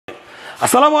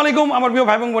আসসালামু আলাইকুম আমার প্রিয়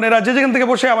ভাই এবং বোনেরা, যে যেখান থেকে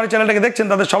বসে আমার চ্যানেলটাকে দেখছেন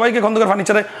তাদের সবাইকে খন্দকার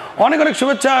ফার্নিচারে অনেক অনেক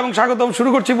শুভেচ্ছা এবং স্বাগতম। শুরু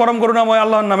করছি পরম করুণাময়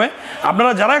আল্লাহর নামে।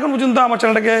 আপনারা যারা এখন পর্যন্ত আমার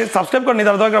চ্যানেলটাকে সাবস্ক্রাইব করেনি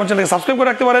তারা দয়া করে আমার চ্যানেলকে সাবস্ক্রাইব করে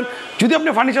রাখতে পারেন। যদি আপনি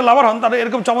ফার্নিচার লাভার হন তাহলে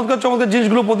এরকম চমৎকার চমৎকার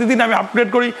জিনিসগুলো প্রতিদিন আমি আপডেট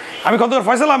করি। আমি খন্দকার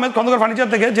ফয়সাল আহমেদ, খন্দকার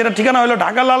ফার্নিচার থেকে, যেটা ঠিকানা হলো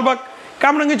ঢাকা লালবাগ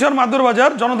কামরাঙ্গীরচর মাদুর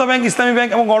বাজার, জনতা ব্যাংক, ইসলামী ব্যাংক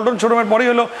এবং গোল্ডন শোরুমের পরেই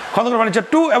হলো খন্দকার ফার্নিচার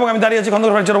 2 এবং আমি দাঁড়িয়ে আছি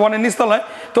খন্দকার ফার্নিচার 1 এর নিচতলায়।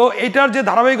 তো এইটার যে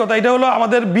ধারাবাহিকতা, এটা হলো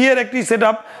আমাদের বিয়ের একটি সেট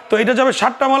আপ। তো এটা যাবে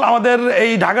 7টা মাল আমাদের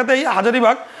এই ঢাকাতেই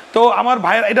হাজারীবাগ। তো আমার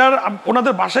ভাইয়ের এটার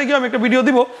ওনাদের বাসায় গিয়ে আমি একটা ভিডিও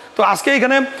দিব। তো আজকে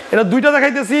এখানে এটা দুইটা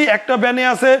দেখাইতেছি, একটা ব্যানে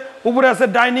আছে, উপরে আছে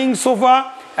ডাইনিং সোফা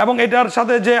এবং এটার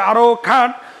সাথে যে আরও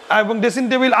খাট এবং ড্রেসিং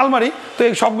টেবিল আলমারি। তো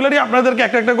এই সবগুলোরই আপনাদেরকে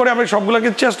একটা একটা করে আমি সবগুলোকে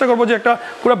চেষ্টা করবো যে একটা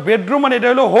পুরো বেডরুম, মানে এটা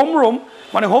হলো হোম রুম,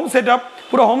 মানে হোম সেট আপ,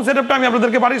 পুরো হোম সেট আপটা আমি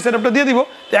আপনাদেরকে বাড়ির সেট আপটা দিয়ে দিব।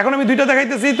 তো এখন আমি দুইটা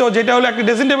দেখাইতেছি। তো যেটা হলো একটা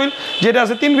ড্রেসিং টেবিল, যেটা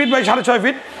আছে 3 ফিট বাই 6.5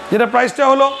 ফিট, যেটা প্রাইসটা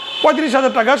হলো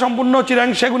 35,000 টাকা, সম্পূর্ণ চিরাং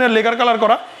সেগুনের লেকার কালার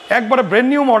করা, একবারে ব্র্যান্ড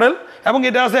নিউ মডেল। এবং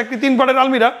এটা আছে একটি 3 পাটের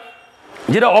আলমিরা,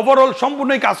 যেটা ওভারঅল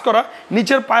সম্পূর্ণই কাজ করা,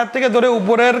 নিচের পায়ের থেকে ধরে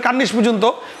উপরের কার্নিশ পর্যন্ত।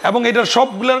 এবং এটার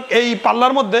সবগুলোর এই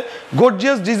পাল্লার মধ্যে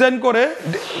গর্জিয়াস ডিজাইন করে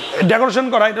ডেকোরেশন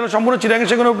করা। এটা হলো সম্পূর্ণ চিরাঙের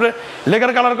সেগুনের উপরে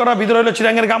লেকার কালার করা, ভিতরে হলো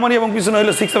চিরাঙের গামারি এবং পিছনে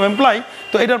হলো 6mm প্লাই।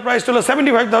 তো এটার প্রাইস হলো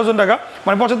 75,000 টাকা,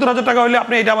 মানে 75,000 টাকা হলে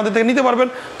আপনি এটা আমাদের থেকে নিতে পারবেন।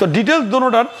 তো ডিটেলস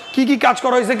দোনোটার কী কী কাজ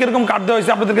করা হয়েছে, কীরকম কাট দেওয়া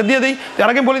হয়েছে আপনাদেরকে দিয়ে দিই। তার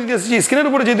আগে বলে দিতেছি স্ক্রিনের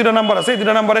উপরে যে দুটো নাম্বার আছে, এই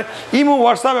দুটো নাম্বারে ইমো,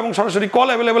 হোয়াটসঅ্যাপ এবং সরাসরি কল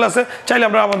অ্যাভেলেবেল আছে, চাইলে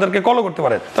আপনারা আমাদেরকে কলও করতে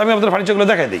পারেন। তো আমি আপনাদের ফার্নিচারগুলো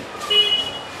দেখাই দিই।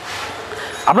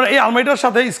 আপনার এই আলমারিটার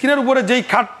সাথে স্ক্রিনের উপরে যেই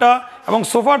খাটটা এবং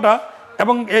সোফাটা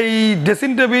এবং এই ড্রেসিং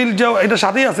টেবিল যে এটার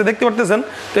সাথেই আছে দেখতে পারতেছেন।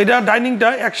 তো এটা ডাইনিংটা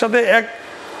একসাথে এক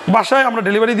বাসায় আমরা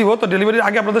ডেলিভারি দিব। তো ডেলিভারির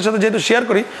আগে আপনাদের সাথে যেহেতু শেয়ার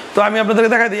করি, তো আমি আপনাদেরকে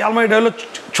দেখাই দিই। আলমারিটা হলো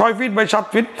 6 ফিট বাই 7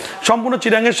 ফিট, সম্পূর্ণ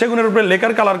চিরাঙের সেগুনের উপরে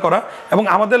লেকার কালার করা। এবং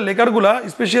আমাদের লেকারগুলা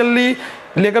স্পেশালি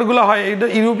লেকারগুলো হয় এটা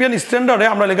ইউরোপিয়ান স্ট্যান্ডার্ডে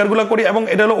আমরা লেকারগুলো করি। এবং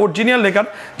এটা হলো অরিজিনাল লেকার,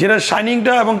 যেটা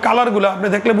শাইনিংটা এবং কালারগুলো আপনি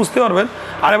দেখলে বুঝতে পারবেন।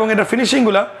 আর এবং এটা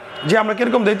ফিনিশিংগুলো যে আমরা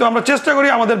কীরকম দিই, তো আমরা চেষ্টা করি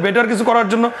আমাদের বেটার কিছু করার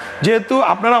জন্য। যেহেতু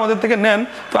আপনারা আমাদের থেকে নেন,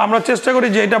 তো আমরা চেষ্টা করি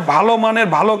যে এটা ভালো মানের,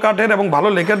 ভালো কাঠের এবং ভালো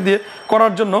লেকার দিয়ে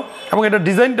করার জন্য। এবং এটা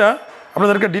ডিজাইনটা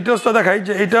আপনাদেরকে ডিটেলসটা দেখাই,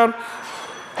 যে এটার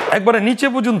একবারে নিচে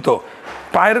পর্যন্ত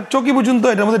পায়ের চকি পর্যন্ত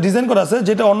এটার মধ্যে ডিজাইন করা আছে,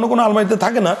 যেটা অন্য কোনো আলমারিতে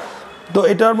থাকে না। তো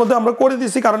এটার মধ্যে আমরা করে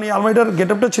দিচ্ছি কারণ এই আলমারিটার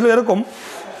গেটআপটা ছিল এরকম।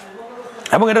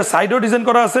 এবং এটার সাইডেও ডিজাইন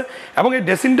করা আছে। এবং এই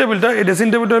ড্রেসিং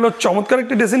টেবিলটা হলো চমৎকার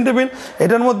একটি ড্রেসিং টেবিল।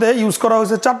 এটার মধ্যে ইউজ করা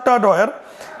হয়েছে 4টা ডয়ার,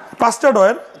 5টা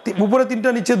ডয়ার, উপরে 3টা,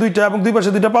 নিচে 2টা এবং 2 পাশে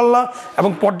 2টা পাল্লা এবং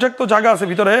পর্যাপ্ত জায়গা আছে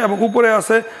ভিতরে। এবং উপরে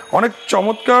আছে অনেক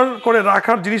চমৎকার করে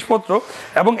রাখার জিনিসপত্র।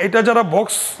 এবং এটা যারা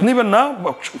বক্স নেবেন না,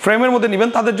 ফ্রেমের মধ্যে নেবেন,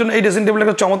 তাদের জন্য এই ড্রেসিং টেবিল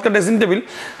একটা চমৎকার ড্রেসিং টেবিল।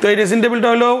 তো এই ড্রেসিং টেবিলটা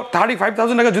হলো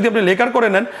 35,000 টাকা যদি আপনি লেকার করে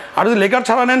নেন। আর যদি লেকার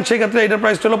ছাড়া নেন সেক্ষেত্রে এটার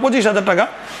প্রাইসটা হলো 25,000 টাকা,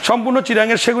 সম্পূর্ণ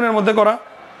চিরাঙের সেগুনের মধ্যে করা।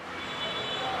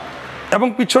 এবং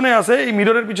পিছনে আছে, এই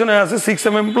মিররের পিছনে আছে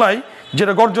 6mm প্লাই,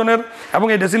 যেটা গর্জনের। এবং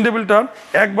এই ড্রেসিং টেবিলটার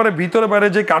একবারে ভিতরে বাইরে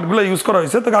যে কাঠগুলো ইউজ করা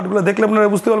হয়েছে, তো কাঠগুলো দেখলে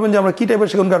আপনারা বুঝতে পারবেন যে আমরা কী টাইপের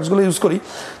সেগুন কাঠগুলো ইউজ করি।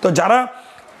 তো যারা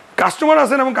কাস্টমার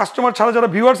আছেন এবং কাস্টমার ছাড়া যারা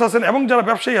ভিউয়ার্স আছেন এবং যারা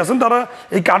ব্যবসায়ী আছেন, তারা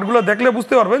এই কাঠগুলো দেখলে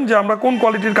বুঝতে পারবেন যে আমরা কোন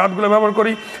কোয়ালিটির কাঠগুলো ব্যবহার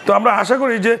করি। তো আমরা আশা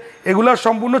করি যে এগুলা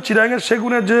সম্পূর্ণ চিরাঙের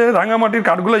সেগুনের যে রাঙামাটির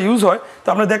কাঠগুলো ইউজ হয়, তো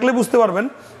আপনারা দেখলে বুঝতে পারবেন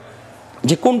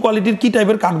যে কোন কোয়ালিটির কী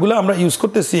টাইপের কাঠগুলো আমরা ইউজ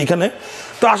করতেছি এখানে।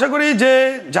 তো আশা করি যে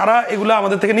যারা এগুলো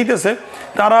আমাদের থেকে নিতেছে,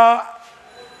 তারা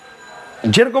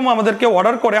যেরকম আমাদেরকে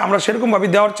অর্ডার করে আমরা সেরকমভাবে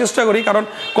দেওয়ার চেষ্টা করি, কারণ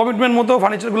কমিটমেন্ট মতো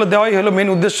ফার্নিচারগুলো দেওয়াই হলো মেন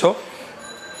উদ্দেশ্য।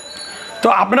 তো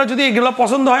আপনারা যদি এগুলো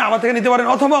পছন্দ হয় আমার থেকে নিতে পারেন,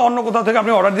 অথবা অন্য কোথাও থেকে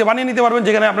আপনি অর্ডার দিয়ে বানিয়ে নিতে পারবেন,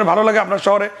 যেখানে আপনার ভালো লাগে, আপনার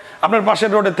শহরে, আপনার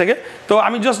পাশের রোডের থেকে। তো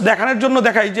আমি জাস্ট দেখানোর জন্য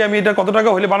দেখাই যে আমি এটা কত টাকা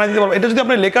হলে বানিয়ে দিতে পারবো। এটা যদি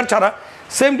আপনি লেকার ছাড়া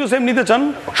সেম টু সেম নিতে চান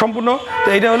সম্পূর্ণ, তো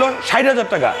এটা হলো 60,000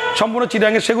 টাকা, সম্পূর্ণ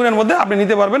চিরাঙের সেগুনের মধ্যে আপনি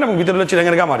নিতে পারবেন। এবং ভিতরে হলো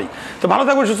চিরাঙের গামারি। তো ভালো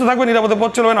থাকবেন, সুস্থ থাকবেন, নিরাপদে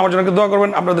পথ চলবেন, আমার জন্য দোয়া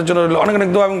করবেন। আপনাদের জন্য অনেক অনেক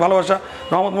দোয়া এবং ভালোবাসা,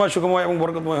 রহমতময়, সুখময় এবং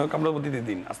বরকতময় হোক আপনাদের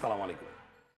প্রতিদিন। আসসালামু আলাইকুম।